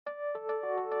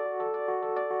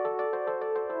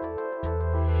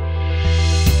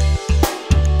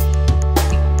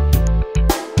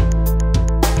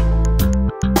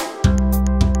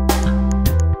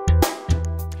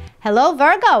Hello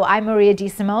Virgo, I'm Maria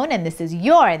DeSimone and this is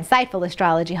your Insightful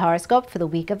Astrology Horoscope for the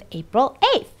week of April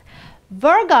 8th.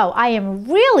 Virgo, I am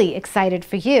really excited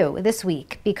for you this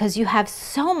week because you have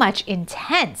so much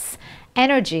intense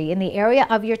energy in the area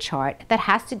of your chart that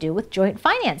has to do with joint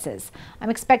finances. I'm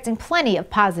expecting plenty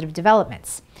of positive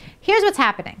developments. Here's what's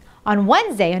happening. On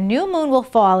Wednesday, a new moon will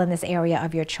fall in this area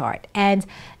of your chart. And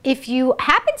if you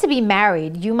happen to be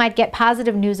married, you might get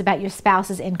positive news about your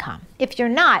spouse's income. If you're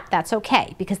not, that's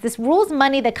okay, because this rules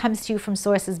money that comes to you from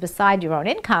sources beside your own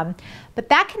income, but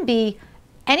that can be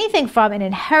anything from an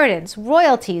inheritance,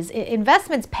 royalties,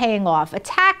 investments paying off, a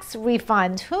tax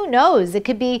refund, who knows? It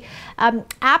could be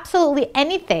absolutely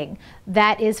anything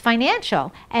that is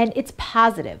financial, and it's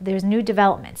positive. There's new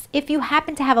developments. If you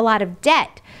happen to have a lot of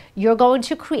debt, you're going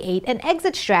to create an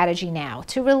exit strategy now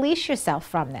to release yourself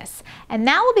from this. And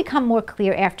that will become more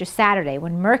clear after Saturday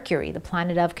when Mercury, the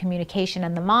planet of communication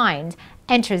and the mind,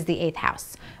 enters the 8th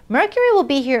house. Mercury will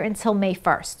be here until May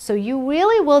 1st, so you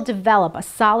really will develop a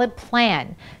solid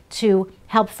plan to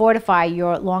help fortify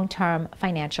your long-term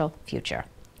financial future.